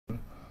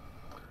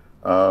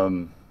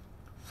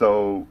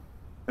So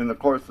in the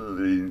course of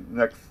the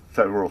next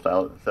several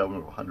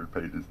hundred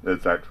pages,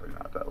 it's actually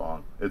not that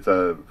long. It's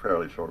a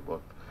fairly short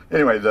book.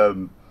 Anyway,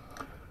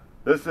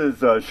 this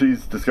is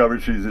she's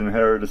discovered she's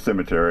inherited a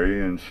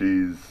cemetery, and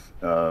she's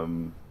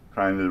trying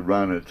to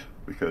run it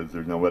because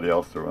there's nobody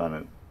else to run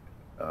it.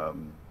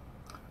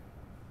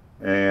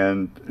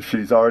 And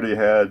she's already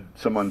had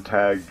someone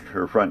tag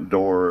her front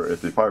door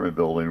at the apartment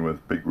building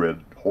with big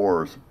red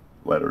horrors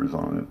letters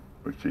on it,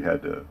 which she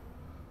had to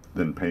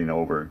then paint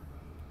over.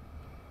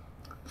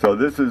 So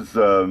this is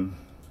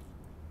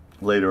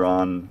later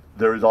on.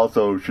 There is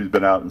also, she's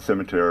been out in the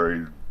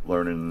cemetery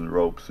learning the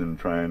ropes and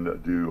trying to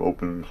do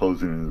open and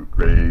closing the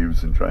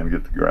graves and trying to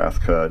get the grass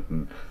cut.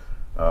 And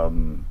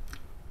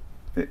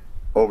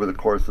over the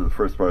course of the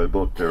first part of the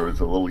book, there was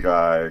a little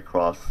guy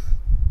across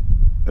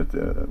at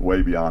the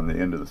way beyond the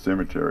end of the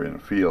cemetery in a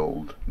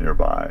field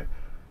nearby,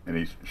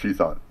 and she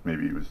thought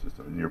maybe he was just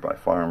a nearby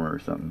farmer or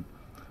something,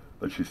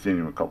 but she's seen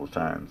him a couple of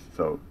times.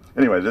 So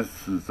anyway,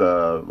 this is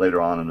later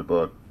on in the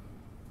book.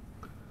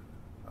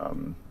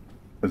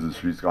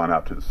 She's gone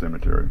out to the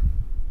cemetery.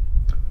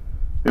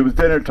 It was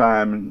dinner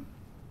time, and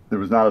there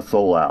was not a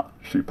soul out.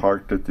 She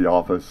parked at the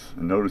office,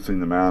 and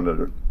noticing the mound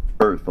of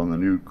earth on the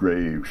new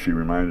grave, she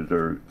reminded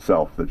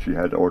herself that she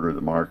had to order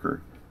the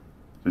marker.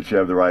 Did she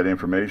have the right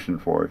information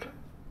for it?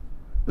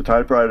 The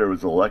typewriter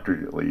was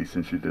electric at least,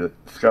 and she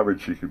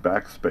discovered she could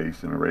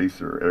backspace and erase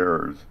her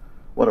errors.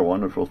 What a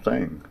wonderful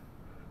thing.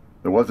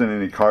 There wasn't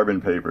any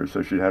carbon paper,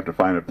 so she'd have to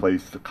find a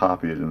place to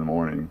copy it in the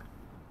morning.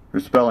 Her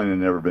spelling had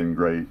never been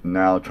great, and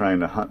now trying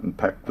to hunt and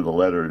peck for the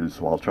letters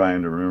while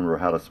trying to remember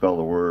how to spell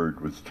the word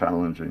was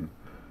challenging.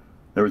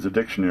 There was a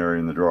dictionary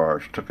in the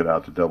drawer. She took it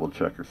out to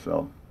double-check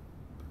herself.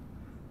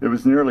 It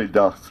was nearly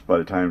dusk by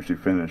the time she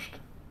finished.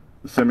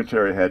 The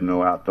cemetery had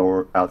no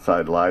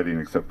outside lighting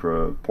except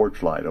for a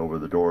porch light over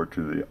the door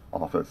to the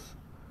office.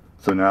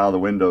 So now the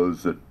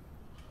windows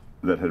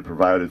that had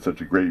provided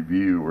such a great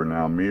view were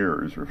now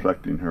mirrors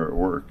reflecting her at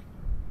work.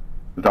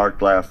 The dark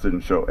glass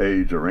didn't show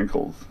age or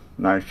wrinkles.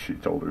 Nice, she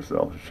told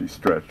herself as she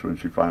stretched when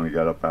she finally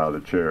got up out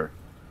of the chair.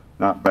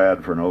 Not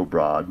bad for an old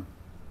broad.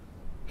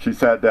 She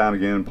sat down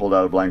again and pulled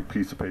out a blank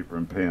piece of paper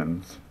and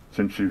pens,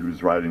 since she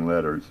was writing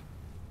letters.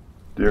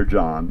 Dear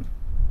John,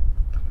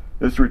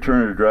 this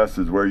return address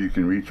is where you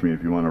can reach me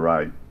if you want to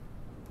write.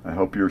 I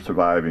hope you're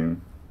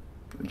surviving.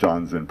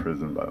 John's in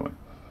prison, by the way.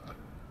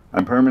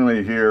 I'm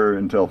permanently here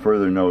until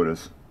further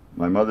notice.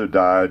 My mother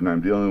died, and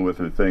I'm dealing with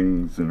her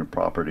things and her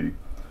property.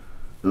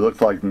 It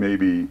looks like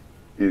maybe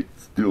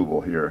it's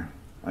doable here.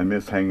 I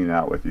miss hanging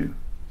out with you.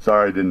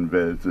 Sorry I didn't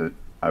visit.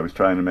 I was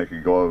trying to make a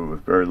go of it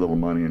with very little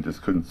money and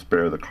just couldn't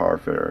spare the car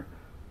fare.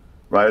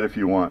 Write if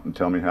you want and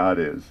tell me how it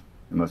is.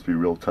 It must be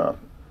real tough.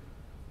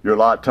 You're a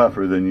lot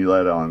tougher than you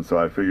let on, so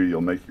I figure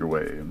you'll make your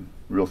way. I'm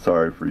real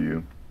sorry for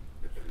you.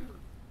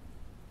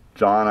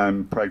 John,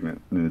 I'm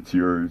pregnant, and it's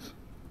yours.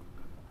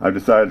 I've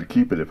decided to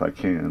keep it if I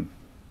can.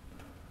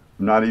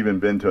 I've not even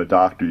been to a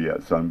doctor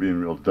yet, so I'm being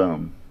real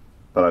dumb.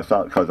 But I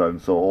thought because I'm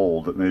so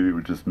old that maybe it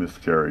was just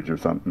miscarriage or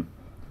something.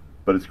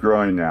 But it's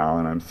growing now,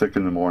 and I'm sick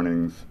in the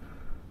mornings,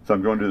 so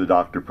I'm going to the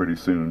doctor pretty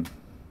soon.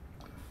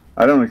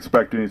 I don't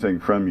expect anything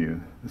from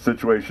you. The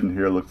situation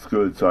here looks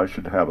good, so I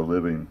should have a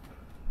living.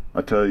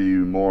 I'll tell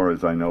you more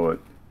as I know it.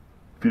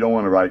 If you don't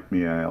want to write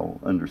me, I'll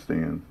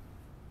understand.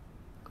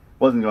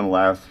 Wasn't going to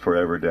last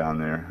forever down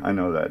there. I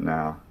know that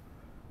now.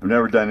 I've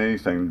never done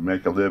anything to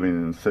make a living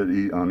and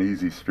sit on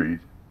Easy Street.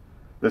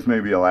 This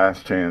may be a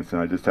last chance,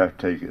 and I just have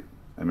to take it.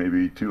 I may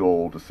be too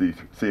old to see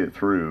it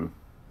through.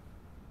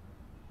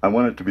 I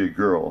want it to be a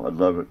girl. I'd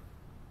love it.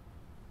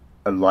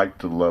 I'd like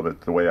to love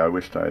it the way I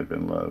wished I had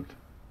been loved.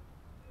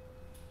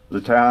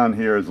 The town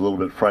here is a little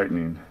bit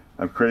frightening.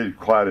 I've created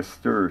quite a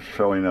stir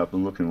showing up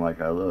and looking like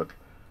I look.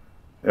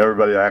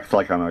 Everybody acts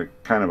like I'm a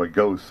kind of a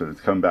ghost that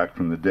has come back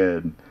from the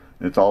dead, and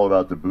it's all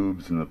about the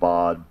boobs and the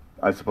bod.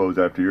 I suppose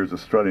after years of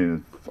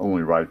strutting, it's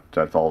only right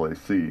that's all they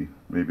see.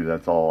 Maybe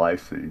that's all I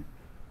see.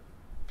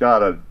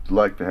 God, I'd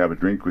like to have a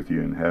drink with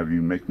you and have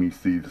you make me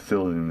see the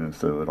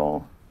silliness of it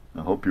all.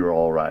 I hope you're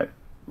all right.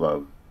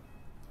 Love.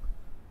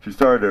 She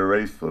started to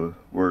erase the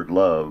word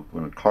love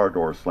when a car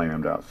door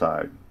slammed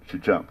outside. She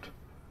jumped.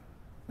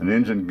 An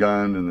engine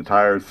gunned and the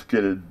tires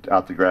skidded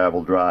out the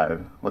gravel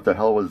drive. What the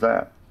hell was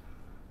that?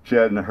 She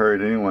hadn't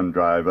heard anyone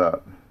drive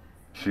up.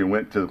 She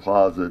went to the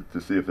closet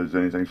to see if there's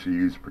anything she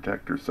used to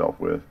protect herself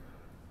with.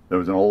 There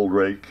was an old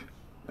rake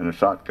and a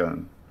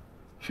shotgun.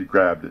 She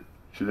grabbed it.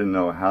 She didn't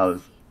know how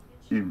to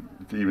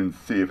even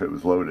see if it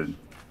was loaded. She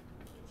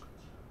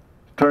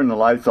turned the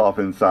lights off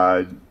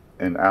inside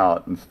and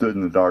out and stood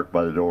in the dark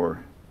by the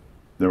door.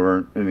 There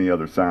weren't any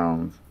other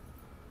sounds.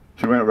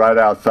 She went right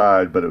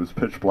outside, but it was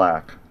pitch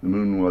black. The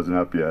moon wasn't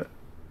up yet.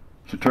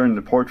 She turned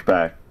the porch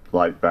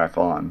light back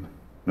on.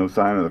 No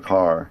sign of the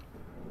car.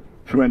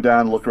 She went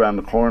down and looked around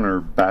the corner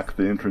back at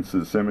the entrance to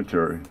the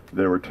cemetery.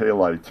 There were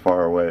taillights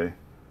far away.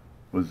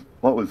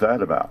 What was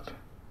that about?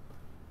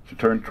 She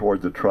turned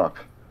toward the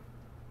truck.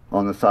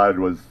 On the side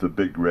was the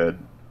big red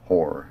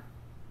horror.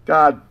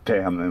 God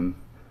damn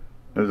them.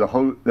 There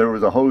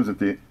was a hose at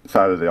the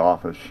side of the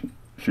office.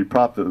 She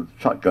propped the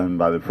shotgun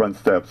by the front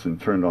steps and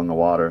turned on the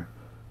water.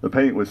 The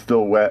paint was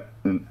still wet,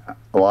 and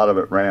a lot of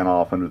it ran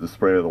off under the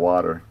spray of the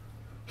water.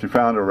 She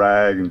found a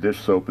rag and dish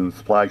soap in the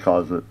supply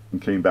closet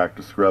and came back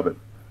to scrub it.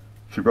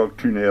 She broke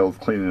 2 nails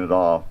cleaning it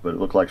off, but it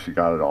looked like she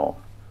got it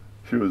all.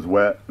 She was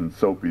wet and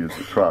soapy as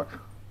the truck.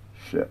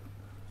 Shit.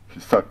 She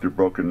sucked her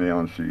broken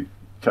nail and she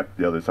checked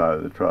the other side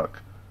of the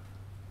truck.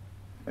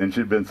 And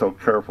she'd been so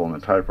careful in the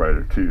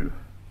typewriter, too.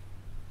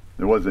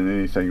 There wasn't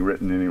anything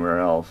written anywhere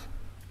else.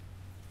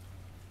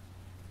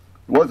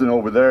 It wasn't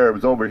over there, it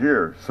was over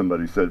here,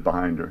 somebody said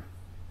behind her.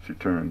 She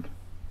turned.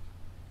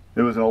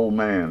 It was an old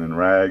man in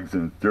rags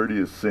and dirty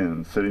as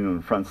sin, sitting on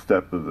the front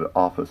step of the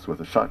office with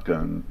a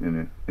shotgun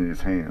in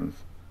his hands.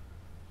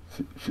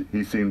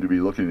 He seemed to be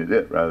looking at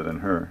it rather than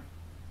her.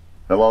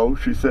 "Hello,"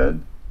 she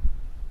said.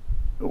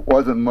 "It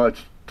wasn't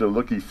much to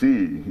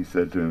looky-see," he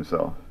said to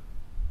himself.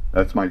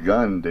 "That's my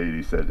gun,"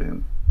 Dady said to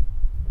him.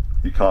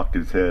 He cocked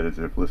his head as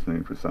if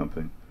listening for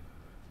something.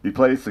 He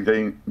placed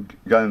the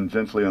gun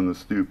gently on the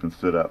stoop and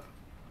stood up.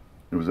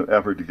 It was an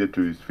effort to get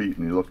to his feet,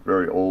 and he looked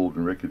very old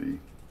and rickety.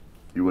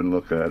 He wouldn't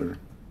look at her.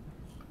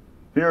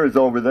 "Here is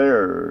over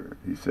there,"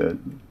 he said,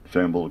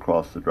 shambled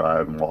across the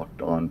drive and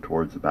walked on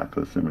towards the back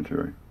of the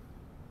cemetery.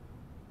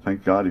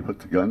 Thank God he put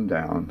the gun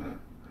down.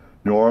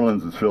 New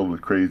Orleans was filled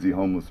with crazy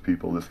homeless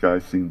people. This guy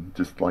seemed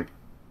just like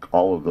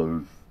all of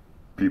those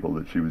people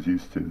that she was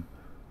used to.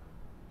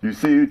 "You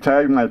see who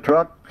tagged my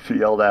truck?" she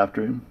yelled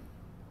after him.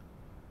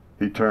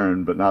 He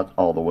turned, but not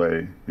all the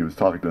way. He was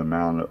talking to the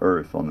mound of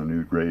earth on the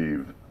new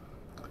grave.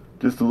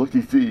 "Just a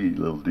looky-see,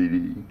 little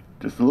Dee.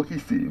 Just a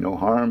looky-see. No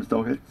harms,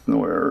 no hits,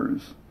 no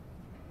errors."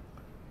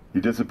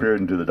 He disappeared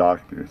into the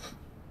darkness.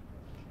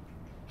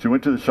 She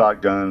went to the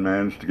shotgun and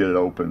managed to get it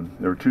open.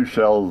 There were 2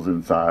 shells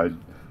inside,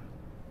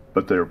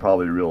 but they were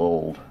probably real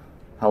old.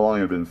 How long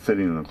had been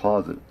sitting in the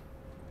closet?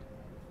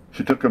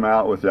 She took them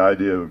out with the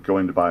idea of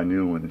going to buy a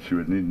new one. She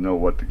would need to know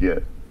what to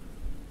get.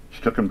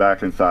 She took them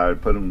back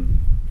inside, put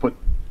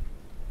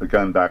the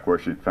gun back where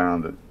she'd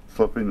found it.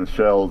 Slipping the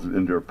shells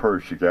into her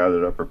purse, she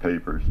gathered up her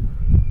papers.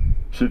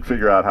 She'd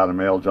figure out how to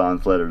mail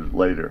John's letters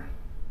later.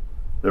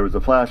 There was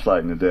a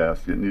flashlight in the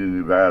desk. It needed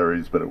new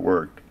batteries, but it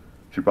worked.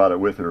 She brought it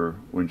with her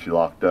when she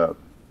locked up.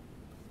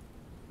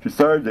 She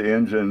started the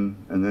engine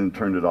and then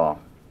turned it off.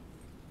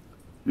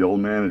 The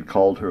old man had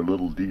called her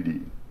Little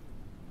Dee.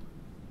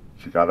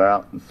 She got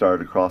out and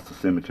started across the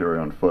cemetery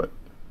on foot,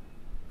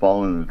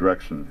 following the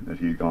direction that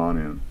he had gone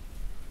in.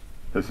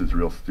 "This is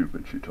real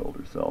stupid," she told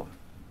herself.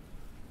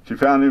 She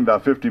found him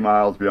about 50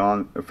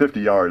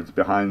 yards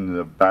behind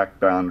the back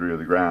boundary of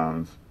the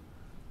grounds.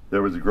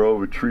 There was a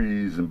grove of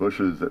trees and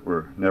bushes that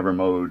were never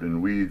mowed,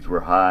 and weeds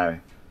were high.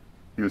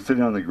 He was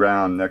sitting on the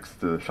ground next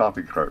to the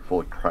shopping cart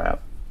full of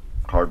crap,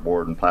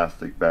 cardboard and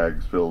plastic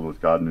bags filled with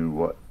God knew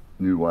what.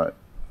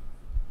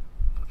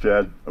 He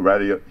had a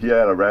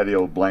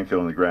radio blanket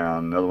on the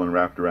ground, another one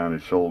wrapped around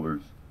his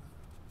shoulders.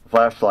 The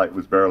flashlight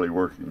was barely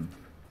working.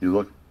 He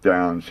looked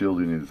down,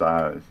 shielding his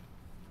eyes,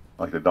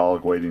 like a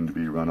dog waiting to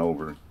be run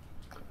over.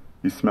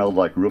 He smelled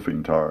like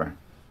roofing tar.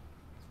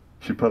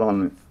 She put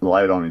on the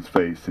light on his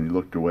face, and he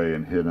looked away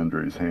and hid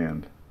under his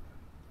hand.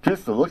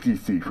 "Just a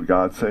looky-see, for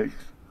God's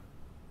sakes."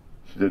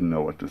 She didn't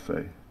know what to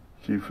say.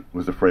 She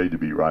was afraid to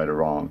be right or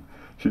wrong.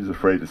 She was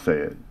afraid to say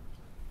it.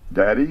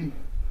 "Daddy?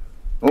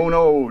 Oh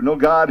no, no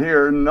God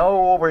here,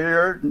 no over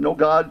here, no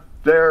God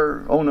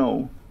there, oh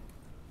no."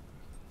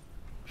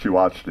 She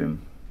watched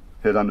him,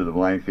 hid under the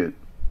blanket.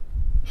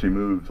 She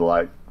moved the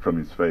light from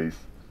his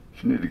face.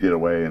 She needed to get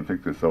away and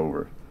think this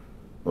over.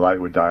 The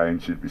light would die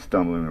and she'd be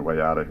stumbling her way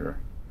out of here.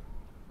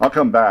 "I'll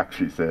come back,"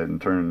 she said,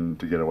 and turned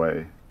to get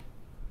away.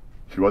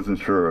 She wasn't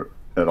sure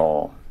at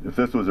all. If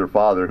this was her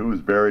father, who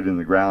was buried in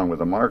the ground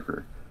with a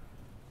marker,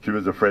 she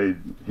was afraid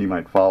he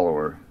might follow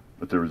her,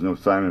 but there was no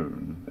sign of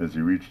him as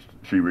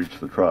she reached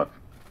the truck.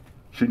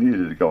 She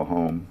needed to go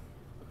home.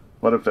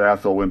 What if the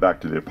asshole went back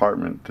to the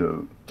apartment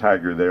to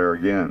tag her there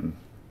again?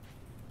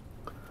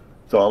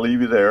 So I'll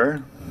leave you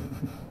there.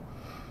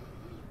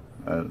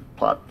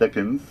 Plot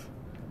thickens.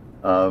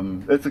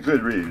 It's a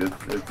good read.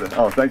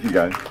 Oh, thank you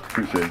guys.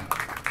 Appreciate it.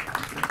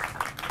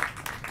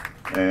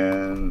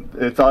 And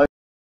it's